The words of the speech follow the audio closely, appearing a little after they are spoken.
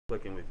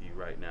clicking with you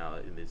right now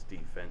in this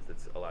defense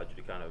that's allowed you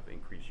to kind of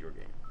increase your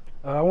game?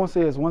 I won't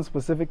say it's one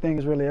specific thing.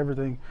 It's really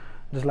everything.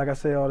 Just like I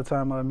say all the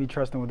time, me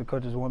trusting what the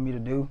coaches want me to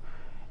do,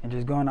 and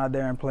just going out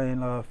there and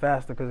playing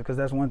faster. Because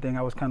that's one thing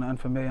I was kind of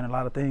unfamiliar in a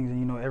lot of things.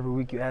 And every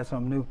week you add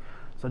something new.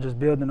 So just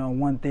building on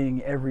one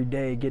thing every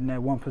day, getting that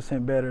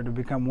 1% better to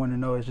become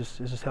 1-0 is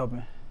just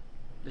helping.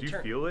 Do you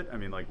feel it? I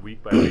mean, like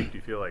week by week, do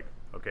you feel like,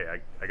 okay,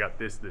 I got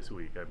this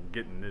week, I'm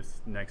getting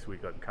this next week,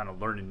 I'm kind of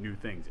learning new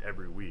things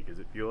every week? Does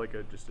it feel like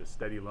just a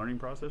steady learning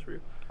process for you?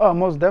 Oh,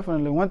 most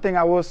definitely. One thing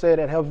I will say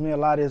that helps me a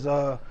lot is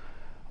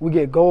we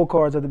get goal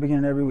cards at the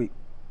beginning of every week,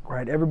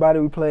 right? Everybody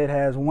we played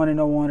has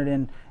 1-0 on it,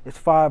 and it's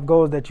 5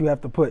 goals that you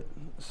have to put.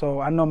 So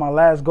I know my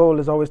last goal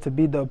is always to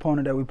beat the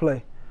opponent that we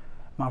play.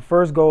 My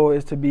first goal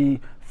is to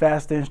be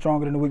faster and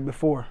stronger than the week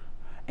before.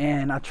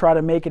 And I try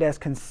to make it as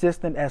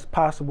consistent as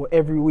possible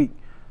every week.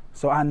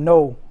 So I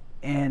know,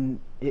 and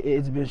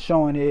it's been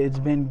showing, it's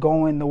been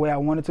going the way I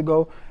want it to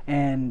go.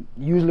 And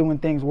usually when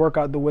things work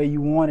out the way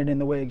you want it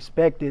and the way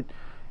expected,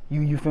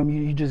 you feel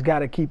me, you just got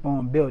to keep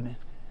on building.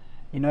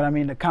 You know what I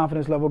mean? The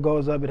confidence level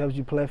goes up. It helps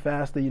you play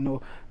faster,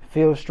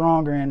 feel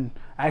stronger, and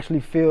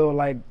actually feel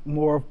like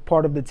more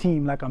part of the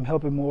team, like I'm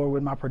helping more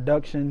with my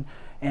production.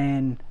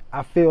 And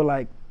I feel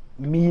like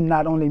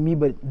not only me,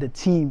 but the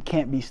team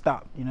can't be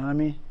stopped. You know what I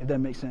mean? If that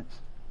makes sense.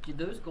 Do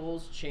those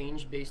goals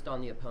change based on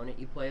the opponent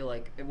you play?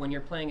 Like when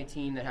you're playing a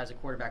team that has a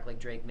quarterback like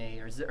Drake May,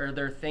 or are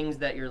there things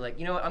that you're like,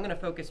 I'm going to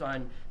focus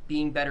on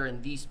being better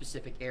in these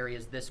specific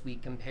areas this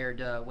week compared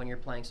to when you're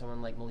playing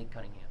someone like Malik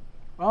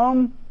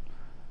Cunningham?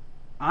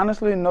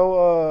 Honestly, no.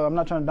 I'm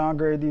not trying to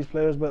downgrade these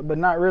players, but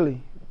not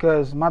really.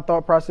 Because our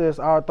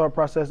thought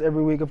process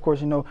every week, of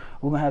course, we're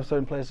going to have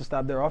certain players to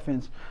stop their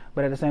offense.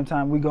 But at the same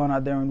time, we're going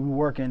out there and we're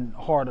working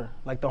harder.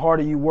 Like the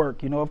harder you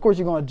work, of course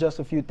you're going to adjust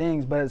a few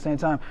things, but at the same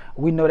time,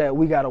 we know that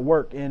we got to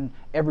work, and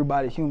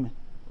everybody's human.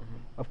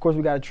 Mm-hmm. Of course,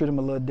 we got to treat them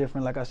a little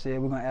different. Like I said,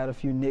 we're going to add a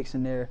few nicks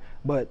in there.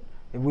 But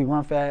if we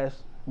run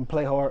fast, we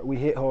play hard, we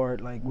hit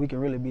hard, like we can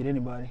really beat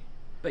anybody.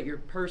 But your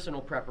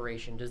personal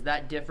preparation, does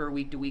that differ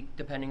week to week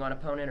depending on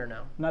opponent or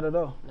no? Not at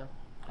all. No.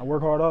 I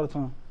work hard all the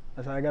time.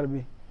 That's how I got to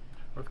be.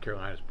 North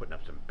Carolina's putting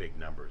up some big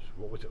numbers.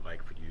 What was it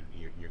like for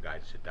your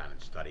guys to sit down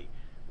and study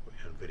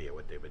on video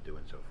what they've been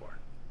doing so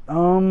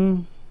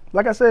far?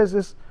 Like I said,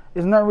 it's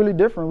not really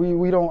different.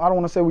 I don't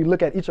want to say we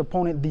look at each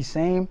opponent the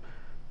same,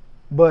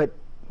 but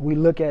we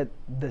look at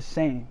the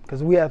same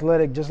because we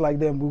athletic just like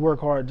them. We work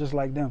hard just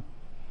like them.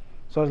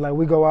 So it's like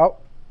we go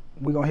out,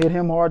 we're gonna hit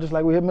him hard just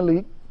like we hit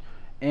Malik,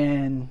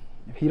 and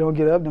if he don't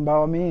get up, then by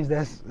all means,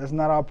 that's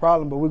not our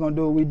problem. But we're gonna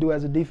do what we do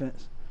as a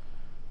defense.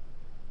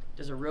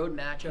 Does a road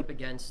matchup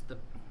against the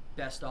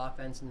best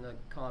offense in the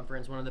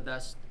conference, one of the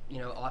best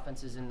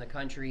offenses in the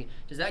country,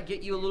 does that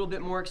get you a little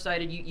bit more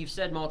excited? You've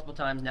said multiple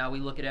times now we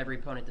look at every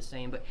opponent the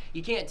same, but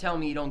you can't tell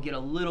me you don't get a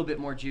little bit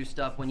more juiced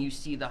up when you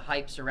see the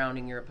hype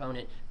surrounding your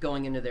opponent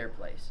going into their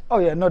place. Oh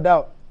yeah, no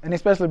doubt, and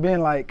especially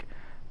being like,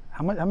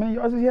 how many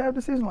yards did he have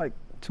this season? Like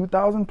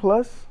 2,000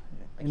 plus.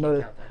 I can't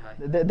count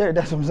that high.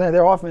 That's what I'm saying.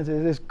 Their offense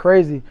is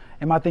crazy,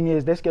 and my thing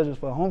is their schedule's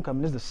for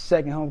homecoming. This is the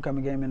second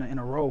homecoming game in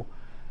a row.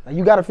 Like,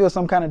 you got to feel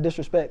some kind of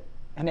disrespect.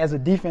 And as a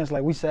defense,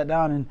 like, we sat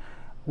down and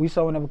we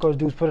saw whenever Coach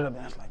Deuce put it up,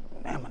 and I was like,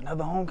 damn,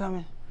 another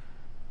homecoming?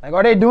 Like,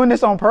 are they doing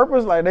this on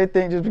purpose? Like, they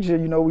think just because,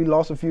 we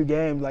lost a few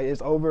games, like,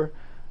 it's over.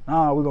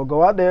 Nah, we're going to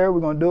go out there,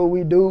 we're going to do what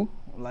we do,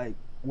 like,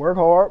 work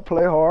hard,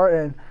 play hard,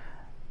 and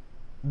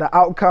the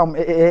outcome,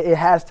 it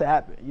has to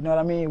happen. You know what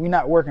I mean? We're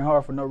not working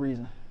hard for no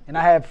reason. And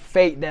I have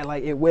faith that,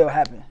 like, it will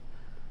happen.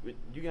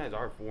 You guys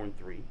are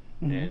 4-3.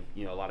 Mm-hmm.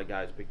 And, a lot of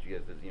guys picked you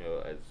guys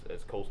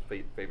as Coastal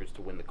favorites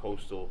to win the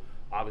Coastal.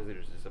 Obviously,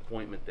 there's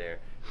disappointment there.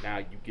 Now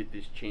you get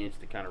this chance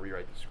to kind of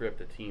rewrite the script.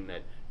 A team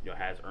that,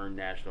 has earned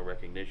national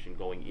recognition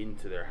going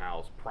into their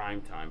house,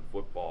 primetime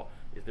football.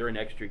 Is there an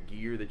extra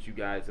gear that you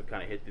guys have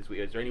kind of hit this week?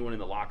 Is there anyone in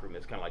the locker room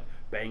that's kind of like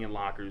banging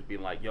lockers,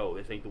 being like, yo,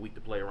 this ain't the week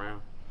to play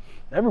around?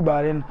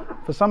 Everybody, and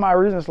for some odd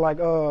reason, it's like,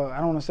 I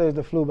don't want to say it's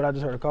the flu, but I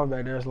just heard a cough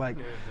back there. It's like,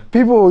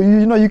 people,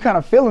 you kind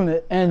of feeling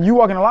it, and you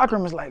walk in the locker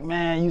room, it's like,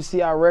 man, you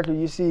see our record,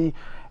 you see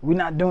we're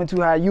not doing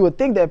too high. You would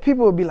think that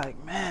people would be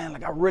like, man,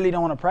 like, I really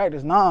don't want to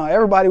practice. Nah,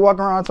 everybody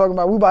walking around talking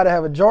about we about to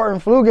have a Jordan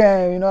flu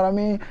game, you know what I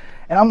mean?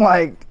 And I'm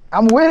like,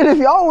 I'm with it if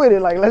y'all with it.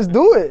 Like, let's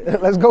do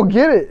it. Let's go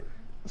get it.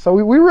 So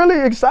we really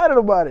excited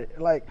about it.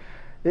 Like,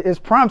 it's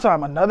prime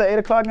time, another 8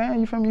 o'clock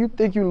game, you feel me? You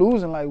think you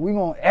losing, like,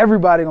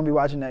 everybody going to be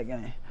watching that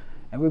game.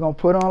 And we're going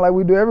to put on like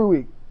we do every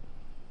week.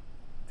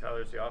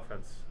 Tyler, the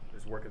offense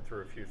is working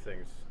through a few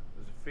things.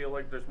 Does it feel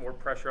like there's more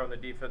pressure on the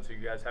defense, or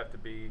you guys have to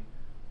be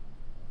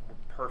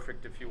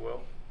perfect, if you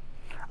will?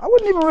 I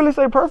wouldn't even really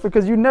say perfect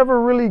because you never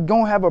really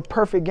going to have a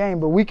perfect game,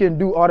 but we can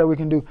do all that we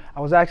can do.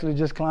 I was actually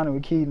just clowning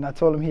with Keaton. I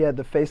told him he had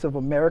the face of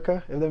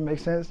America, if that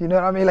makes sense. You know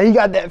what I mean? Like, he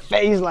got that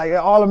face like an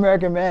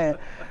all-American man.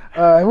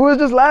 And we was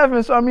just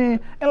laughing. So, I mean,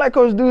 and like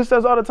Coach Deuce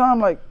says all the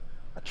time, like,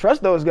 I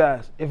trust those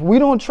guys. If we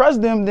don't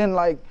trust them, then,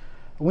 like,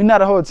 we're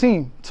not a whole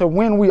team. To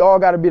win, we all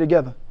got to be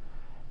together.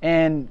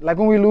 And like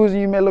when we lose,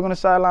 and you may look on the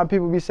sideline,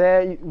 people be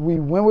sad. We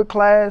win with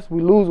class,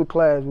 we lose with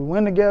class. We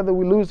win together,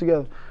 we lose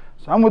together.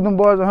 So I'm with them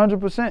boys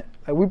 100%.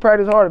 Like, we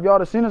practice hard. If y'all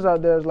have seen us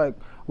out there, it's like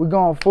we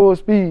going full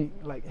speed,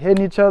 like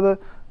hitting each other.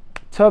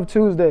 Tough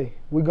Tuesday.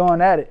 We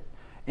going at it.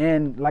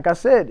 And like I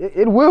said,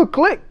 it will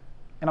click.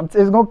 And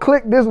it's going to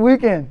click this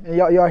weekend. And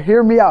y'all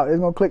hear me out. It's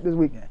going to click this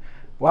weekend.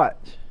 Watch.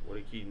 What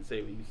did Keaton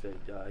say when you said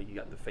you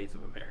got the face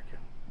of America?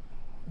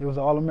 It was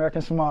an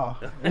all-American smile.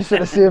 You should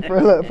have seen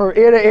it from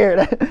ear to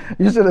ear.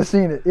 You should have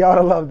seen it. Y'all would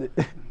have loved it.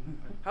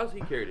 How's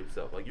he carried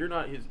himself? Like, you're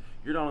not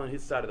on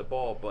his side of the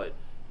ball, but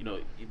you know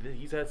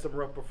he's had some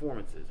rough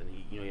performances, and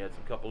he had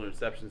some couple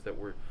interceptions that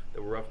were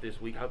rough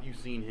this week. How have you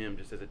seen him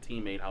just as a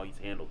teammate? How he's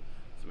handled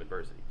some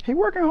adversity? He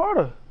working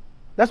harder.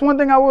 That's one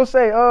thing I will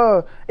say.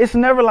 It's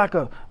never like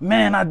a,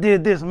 man, I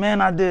did this,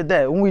 man, I did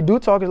that. When we do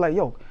talk, it's like,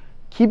 yo,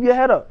 keep your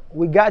head up.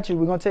 We got you.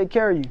 We're going to take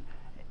care of you.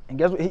 And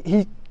guess what?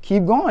 He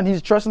keep going.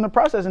 He's trusting the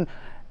process. And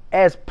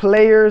as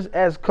players,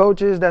 as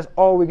coaches, that's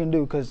all we can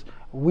do, because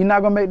we're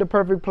not going to make the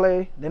perfect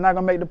play. They're not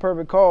going to make the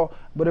perfect call.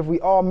 But if we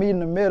all meet in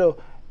the middle,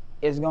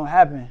 it's going to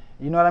happen.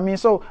 You know what I mean?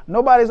 So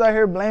nobody's out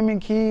here blaming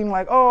Keaton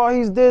like, oh,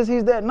 he's this,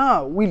 he's that.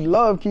 No, we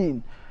love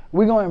Keaton.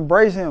 We're going to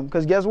embrace him,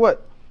 because guess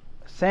what?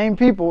 Same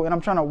people, and I'm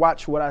trying to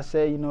watch what I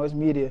say, you know, it's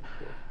media.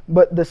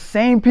 But the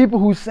same people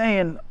who's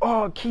saying,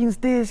 oh, Keaton's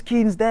this,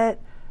 Keaton's that,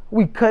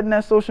 we cutting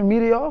that social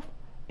media off,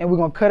 and we're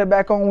going to cut it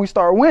back on when we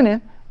start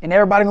winning, and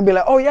everybody going to be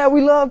like, oh, yeah,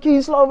 we love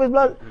Keaton Slovis,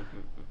 blah.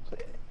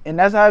 And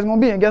that's how it's going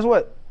to be. And guess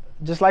what?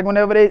 Just like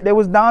whenever they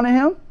was down on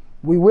him,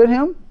 we with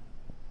him.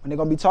 When they're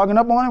going to be talking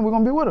up on him, we're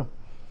going to be with him.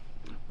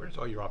 Where does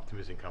all your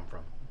optimism come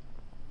from?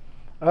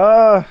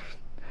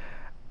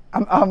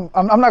 I'm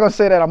not gonna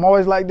say that I'm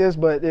always like this,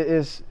 but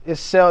it's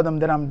seldom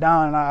that I'm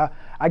down. And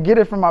I get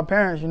it from my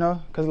parents, you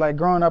know, because like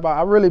growing up,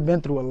 I really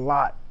been through a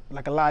lot.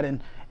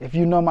 And if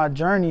you know my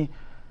journey,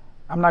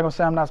 I'm not gonna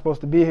say I'm not supposed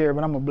to be here,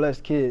 but I'm a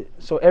blessed kid.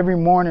 So every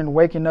morning,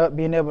 waking up,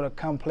 being able to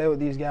come play with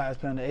these guys,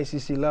 play on the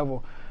ACC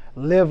level,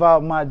 live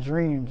out my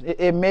dreams.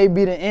 It may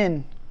be the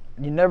end.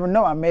 You never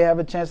know. I may have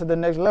a chance at the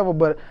next level,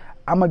 but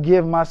I'm going to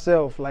give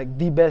myself like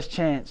the best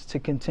chance to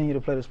continue to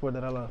play the sport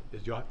that I love.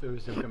 Does your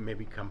optimism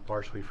maybe come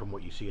partially from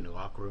what you see in the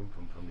locker room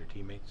from your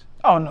teammates?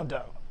 Oh, no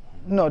doubt.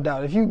 No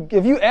doubt. If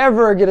you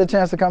ever get a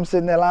chance to come sit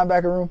in that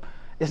linebacker room,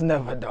 it's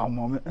never a dull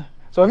moment.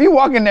 So if you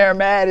walk in there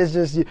mad, it's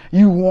just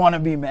you want to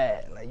be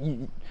mad. Like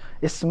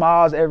it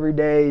smiles every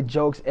day,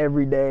 jokes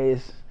every day.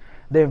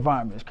 The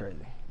environment is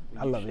crazy.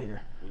 I love it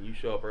here. When you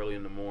show up early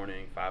in the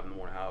morning, 5 in the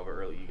morning,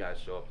 however early you guys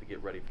show up to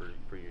get ready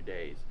for your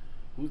days,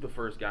 who's the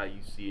first guy you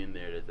see in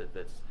there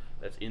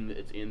that's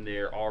in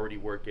there already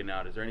working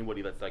out? Is there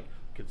anybody that's like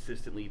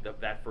consistently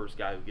that first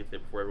guy who gets there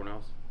before everyone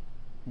else?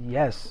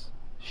 Yes,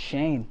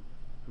 Shane.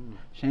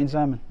 Shane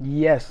Simon.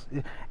 Yes,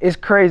 it's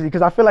crazy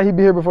because I feel like he'd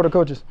be here before the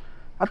coaches.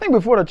 I think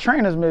before the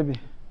trainers maybe.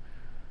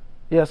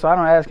 Yeah, so I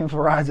don't ask him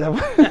for rides ever.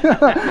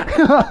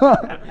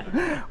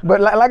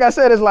 But like I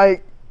said, it's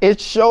like it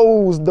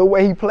shows the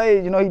way he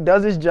plays. You know, he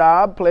does his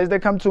job. Players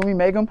that come to me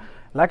make him.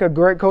 Like a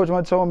great coach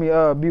once told me,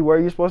 be where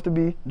you're supposed to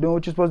be, doing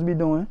what you're supposed to be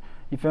doing.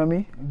 You feel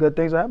me? Good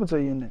things will happen to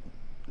you, and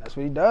that's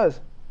what he does.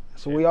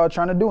 That's what we all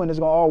trying to do, and it's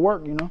going to all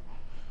work, you know?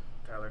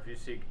 Tyler, if you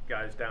see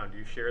guys down, do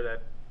you share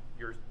that,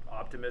 your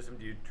optimism?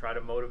 Do you try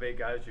to motivate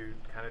guys? Do you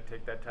kind of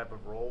take that type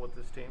of role with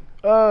this team?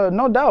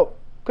 No doubt.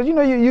 Because, you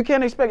know, you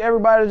can't expect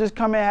everybody to just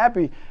come in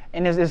happy.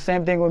 And it's the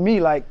same thing with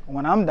me. Like,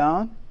 when I'm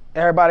down,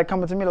 everybody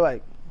coming to me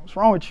like, what's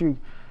wrong with you?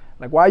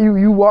 Like, why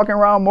you walking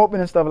around moping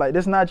and stuff? Like,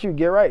 this not you.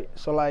 Get right.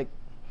 So, like,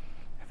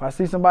 if I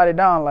see somebody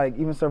down, like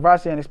even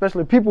Servassier, and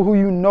especially people who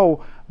you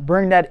know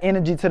bring that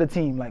energy to the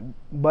team, like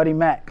Buddy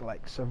Mack,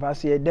 like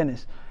Servassier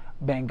Dennis,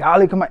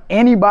 Bengali, come on,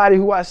 anybody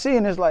who I see,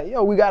 and it's like,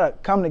 yo, we got to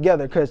come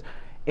together, because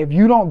if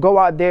you don't go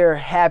out there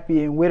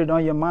happy and with it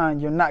on your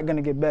mind, you're not going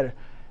to get better.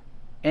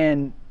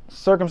 And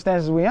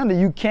circumstances we under,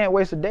 you can't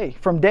waste a day.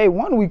 From day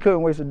one, we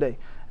couldn't waste a day.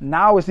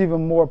 Now it's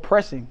even more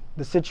pressing,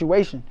 the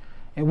situation,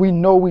 and we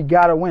know we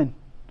got to win.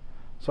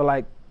 So,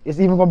 like, it's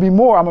even going to be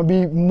more. I'm going to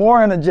be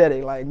more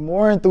energetic, like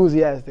more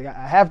enthusiastic.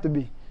 I have to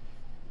be.